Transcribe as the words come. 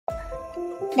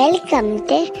Welcome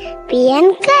to PN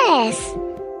Class.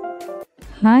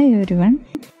 Hi everyone.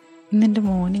 ഇന്നെൻ്റെ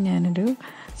മോന് ഞാനൊരു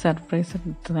സർപ്രൈസ്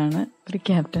എടുത്തതാണ്. ഒരു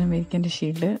ക്യാപ്റ്റൻ അമേരിക്കൻ്റെ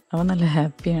ഷീൽഡ്. അവൻ നല്ല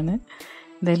ഹാപ്പിയാണ്.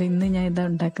 എന്തായാലും ഇന്ന് ഞാൻ ഇത്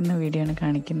ഉണ്ടാക്കുന്ന വീഡിയോ ആണ്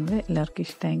കാണിക്കുന്നത്. എല്ലാവർക്കും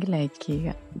ഇഷ്ടമെങ്കിൽ ലൈക്ക്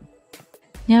ചെയ്യുക.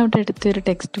 ഞാൻ ഇവിടെ എടുത്തൊരു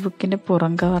ടെക്സ്റ്റ് ബുക്കിൻ്റെ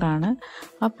പുറം കവറാണ്.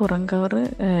 ആ പുറം കവർ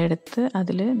എടുത്ത്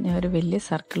അതിൽ ഞാൻ ഒരു വലിയ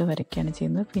സർക്കിൾ വരയ്ക്കുകയാണ്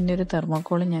ചെയ്യുന്നത്. പിന്നെ ഒരു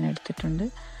തെർമോക്കോളും ഞാൻ എടുത്തിട്ടുണ്ട്.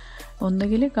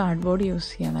 ഒന്നുകിൽ കാർഡ്ബോർഡ് യൂസ്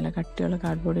ചെയ്യാം, നല്ല കട്ടിയുള്ള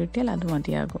കാർഡ്ബോർഡ് കിട്ടിയാൽ അത്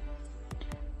മതിയാകും.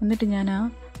 എന്നിട്ട് ഞാൻ ആ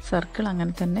സർക്കിൾ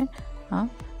അങ്ങനെ തന്നെ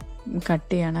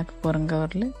കട്ട് ചെയ്യാണ് ആ പുറം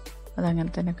കവറിൽ.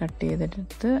 അതങ്ങനെ തന്നെ കട്ട്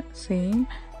ചെയ്തെടുത്ത് സെയിം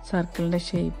സർക്കിളിൻ്റെ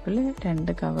ഷേപ്പിൽ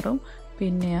 2 കവറും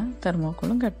പിന്നെ ആ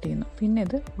തെർമോക്കോളും കട്ട് ചെയ്യുന്നു. പിന്നെ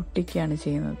ഇത് ഒട്ടിക്കുകയാണ്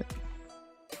ചെയ്യുന്നത്.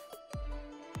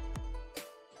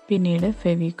 പിന്നീട്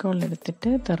ഫെവിക്കോൾ എടുത്തിട്ട്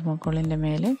തെർമോക്കോളിൻ്റെ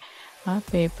മേലെ ആ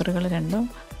പേപ്പറുകൾ രണ്ടും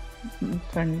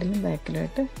ഫ്രണ്ടിലും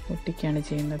ബാക്കിലുമായിട്ട് ഒട്ടിക്കുകയാണ്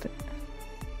ചെയ്യുന്നത്.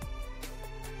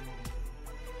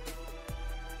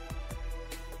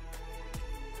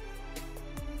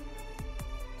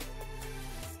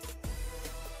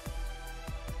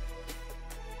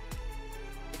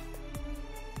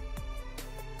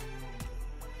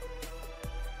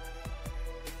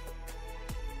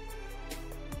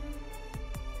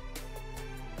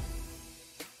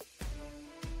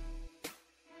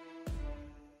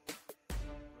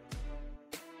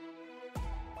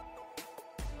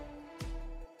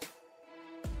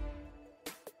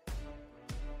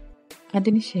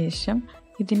 അതിനുശേഷം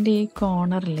ഇതിൻ്റെ ഈ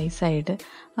കോർണറിലെ ഈ സൈഡ്,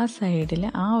 ആ സൈഡിൽ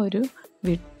ആ ഒരു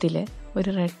വിഡ്ത്തിൽ ഒരു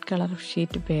റെഡ് കളർ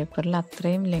ഷീറ്റ് പേപ്പറിൽ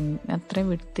അത്രയും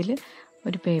വിഡ്ത്തിൽ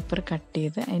ഒരു പേപ്പർ കട്ട്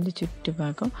ചെയ്ത് അതിൻ്റെ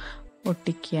ചുറ്റുഭാഗം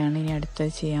ഒട്ടിക്കുകയാണ് ഇനി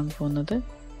അടുത്തത് ചെയ്യാൻ പോകുന്നത്.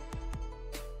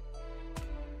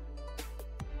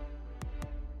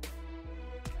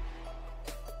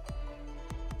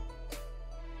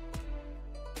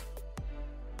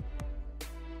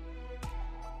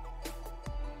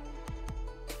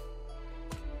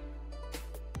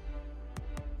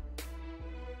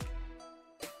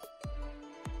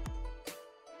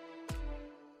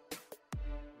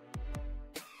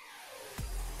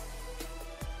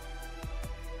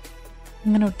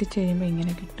 ഇങ്ങനെ ഒട്ടിച്ച് കഴിയുമ്പോൾ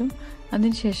ഇങ്ങനെ കിട്ടും.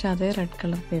 അതിനുശേഷം അതേ റെഡ്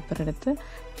കളർ പേപ്പർ എടുത്ത്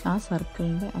ആ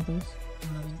സർക്കിളിൻ്റെ അതേ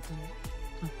അളവിൽ തന്നെ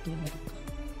കട്ട് ചെയ്തെടുക്കുക.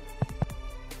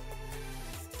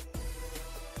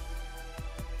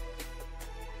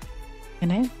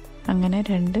 അങ്ങനെ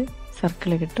 2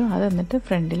 സർക്കിൾ കിട്ടും. അത് എന്നിട്ട്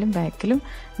ഫ്രണ്ടിലും ബാക്കിലും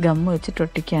ഗം വെച്ചിട്ട്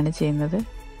ഒട്ടിക്കുകയാണ് ചെയ്യുന്നത്.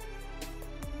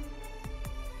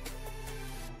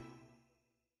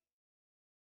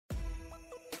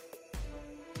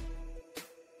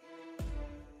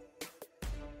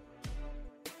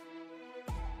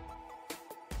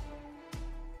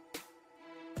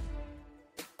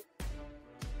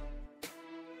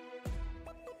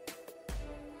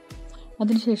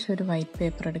 അതിനുശേഷം ഒരു വൈറ്റ്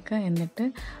പേപ്പർ എടുക്കുക. എന്നിട്ട്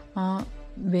ആ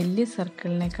വലിയ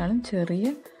സർക്കിളിനേക്കാളും ചെറിയ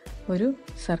ഒരു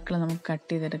സർക്കിൾ നമുക്ക് കട്ട്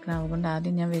ചെയ്തെടുക്കണം. അതുകൊണ്ട്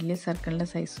ആദ്യം ഞാൻ വലിയ സർക്കിളിൻ്റെ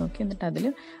സൈസ് നോക്കി, എന്നിട്ട് അതിൽ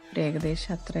ഒരു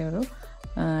ഏകദേശം അത്രയൊരു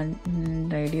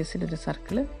റേഡിയസിലൊരു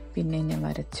സർക്കിൾ പിന്നെ ഞാൻ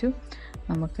വരച്ചു.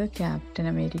 നമുക്ക് ക്യാപ്റ്റൻ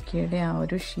അമേരിക്കയുടെ ആ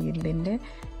ഒരു ഷീൽഡിൻ്റെ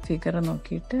ഫിഗർ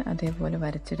നോക്കിയിട്ട് അതേപോലെ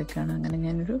വരച്ചെടുക്കുകയാണ്. അങ്ങനെ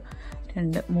ഞാനൊരു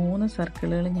 3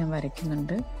 സർക്കിളുകൾ ഞാൻ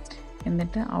വരയ്ക്കുന്നുണ്ട്.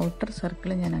 എന്നിട്ട് ഔട്ടർ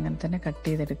സർക്കിൾ ഞാൻ അങ്ങനെ തന്നെ കട്ട്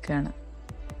ചെയ്തെടുക്കുകയാണ്.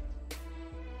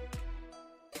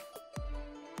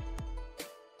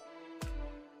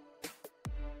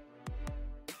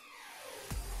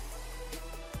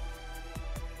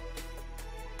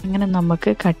 അങ്ങനെ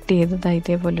നമുക്ക് കട്ട് ചെയ്തത്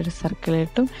ഇതേപോലൊരു സർക്കിൾ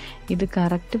കിട്ടും. ഇത്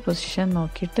കറക്റ്റ് പൊസിഷൻ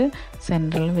നോക്കിയിട്ട്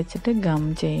സെൻറ്ററിൽ വെച്ചിട്ട് ഗം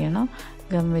ചെയ്യണം.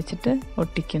 ഗം വെച്ചിട്ട്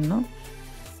ഒട്ടിക്കുന്നു.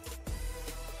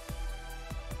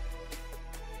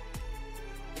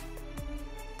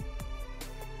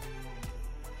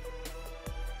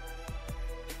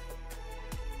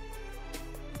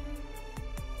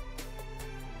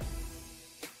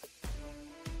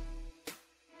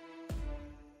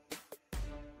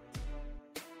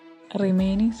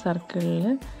 റിമൈനിങ് സർക്കിളിൽ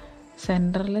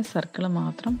സെൻറ്ററിലെ സർക്കിൾ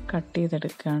മാത്രം കട്ട്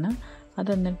ചെയ്തെടുക്കുകയാണ്.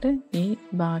 അതെന്നിട്ട് ഈ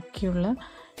ബാക്കിയുള്ള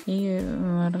ഈ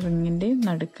റിങ്ങിൻ്റെ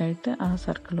നടുക്കായിട്ട് ആ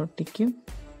സർക്കിൾ ഒട്ടിക്കും.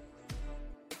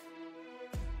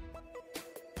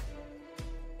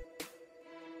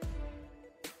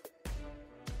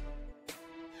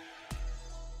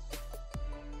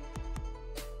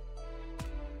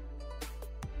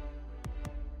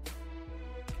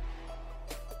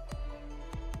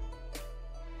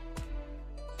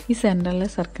 ഈ സെൻറ്ററിലെ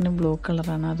സർക്കിളിന് ബ്ലൂ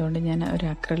കളറാണ്. അതുകൊണ്ട് ഞാൻ ഒരു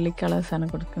അക്രലിക് കളേഴ്സാണ്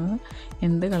കൊടുക്കുന്നത്.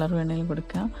 എന്ത് കളർ വേണമെങ്കിലും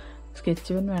കൊടുക്കാം. സ്കെച്ച്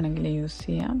പെൻ വേണമെങ്കിൽ യൂസ്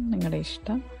ചെയ്യാം, നിങ്ങളുടെ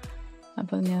ഇഷ്ടം.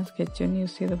 അപ്പോൾ ഞാൻ സ്കെച്ച് പെൻ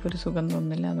യൂസ് ചെയ്തപ്പോൾ ഒരു സുഖം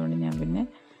തോന്നുന്നില്ല. അതുകൊണ്ട് ഞാൻ പിന്നെ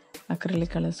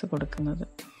അക്രലിക് കളേഴ്സ് കൊടുക്കുന്നത്.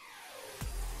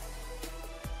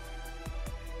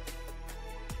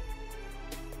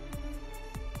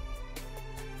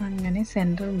 അങ്ങനെ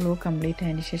സെൻറ്റർ ബ്ലൂ കംപ്ലീറ്റ്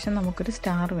ആയതിന് ശേഷം നമുക്കൊരു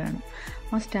സ്റ്റാർ വേണം.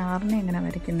 ആ സ്റ്റാറിനെ എങ്ങനെ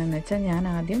വരയ്ക്കുന്നതെന്ന് വെച്ചാൽ, ഞാൻ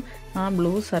ആദ്യം ആ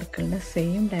ബ്ലൂ സർക്കിളിൻ്റെ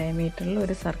സെയിം ഡയമീറ്ററിൽ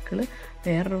ഒരു സർക്കിൾ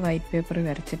വേറൊരു വൈറ്റ് പേപ്പർ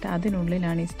വരച്ചിട്ട്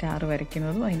അതിനുള്ളിലാണ് ഈ സ്റ്റാർ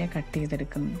വരയ്ക്കുന്നതും അതിനെ കട്ട്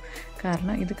ചെയ്തെടുക്കുന്നതും.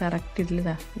 കാരണം ഇത് കറക്റ്റ് ഇതിൽ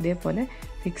ഇതേപോലെ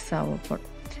ഫിക്സ് ആവും. അപ്പോൾ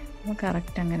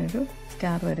കറക്റ്റ് അങ്ങനെ ഒരു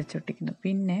സ്റ്റാർ വരച്ചൊട്ടിക്കുന്നു.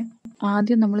 പിന്നെ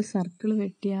ആദ്യം നമ്മൾ സർക്കിൾ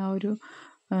വെട്ടിയ ആ ഒരു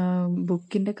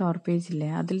ബുക്കിൻ്റെ കവർ പേജില്ലേ,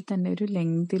 അതിൽ തന്നെ ഒരു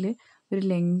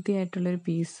ലെങ്തി ആയിട്ടുള്ളൊരു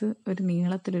പീസ്, ഒരു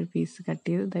നീളത്തിലൊരു പീസ് കട്ട്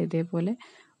ചെയ്ത് ഇതേപോലെ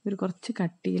ഒരു കുറച്ച്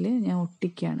കട്ടിയിൽ ഞാൻ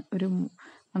ഒട്ടിക്കുകയാണ്.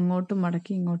 അങ്ങോട്ടും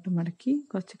മടക്കി ഇങ്ങോട്ടും മടക്കി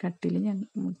കുറച്ച് കട്ടിയിൽ ഞാൻ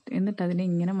എന്നിട്ട് അതിനെ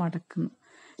ഇങ്ങനെ മടക്കുന്നു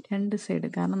 2 സൈഡ്.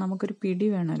 കാരണം നമുക്കൊരു പിടി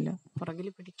വേണമല്ലോ പുറകിൽ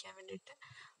പിടിക്കാൻ വേണ്ടിയിട്ട്.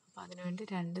 അപ്പോൾ അതിനുവേണ്ടി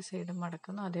 2 സൈഡും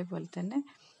മടക്കുന്നു. അതേപോലെ തന്നെ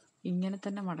ഇങ്ങനെ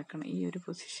തന്നെ മടക്കണം, ഈ ഒരു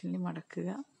പൊസിഷനിൽ മടക്കുക.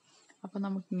 അപ്പോൾ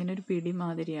നമുക്കിങ്ങനെ ഒരു പിടി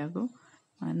മാതിരിയാകും.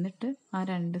 എന്നിട്ട് ആ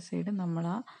 2 സൈഡും നമ്മൾ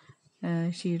ആ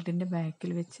ഷീൽഡിൻ്റെ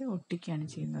ബാക്കിൽ വെച്ച് ഒട്ടിക്കുകയാണ്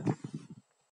ചെയ്യുന്നത്.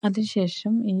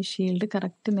 അതിനുശേഷം ഈ ഷീൽഡ്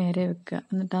കറക്റ്റ് നേരെ വെക്കുക.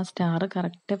 എന്നിട്ട് ആ സ്റ്റാർ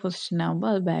കറക്റ്റ് പൊസിഷനാകുമ്പോൾ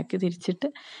അത് ബാക്ക് തിരിച്ചിട്ട്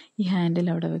ഈ ഹാൻഡിൽ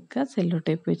അവിടെ വെക്കുക, സെല്ലോ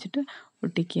ടേപ്പ് വെച്ചിട്ട്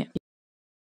ഒട്ടിക്കുക.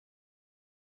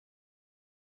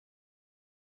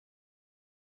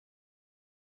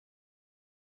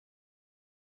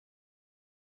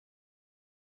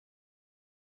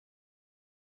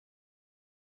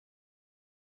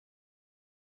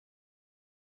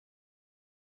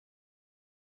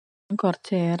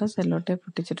 കുറച്ചേറെ സെല്ലോ ടേപ്പ്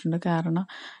പൊട്ടിച്ചിട്ടുണ്ട്. കാരണം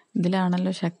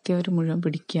ഇതിലാണല്ലോ ശക്തി അവർ മുഴുവൻ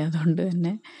പിടിക്കുക. അതുകൊണ്ട്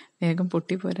തന്നെ വേഗം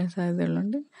പൊട്ടിപ്പോരാൻ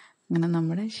സാധ്യതയുള്ളതുകൊണ്ട് അങ്ങനെ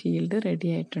നമ്മുടെ ഷീൽഡ് റെഡി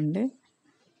ആയിട്ടുണ്ട്.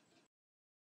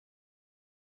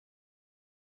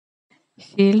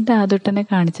 ഷീൽഡ് ആദ്യട്ടനെ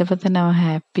കാണിച്ചപ്പോൾ തന്നെ അവൻ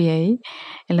ഹാപ്പിയായി.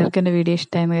 എല്ലാവർക്കും എൻ്റെ വീഡിയോ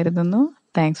ഇഷ്ടമായെന്ന് കരുതുന്നു.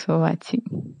 Thanks for watching.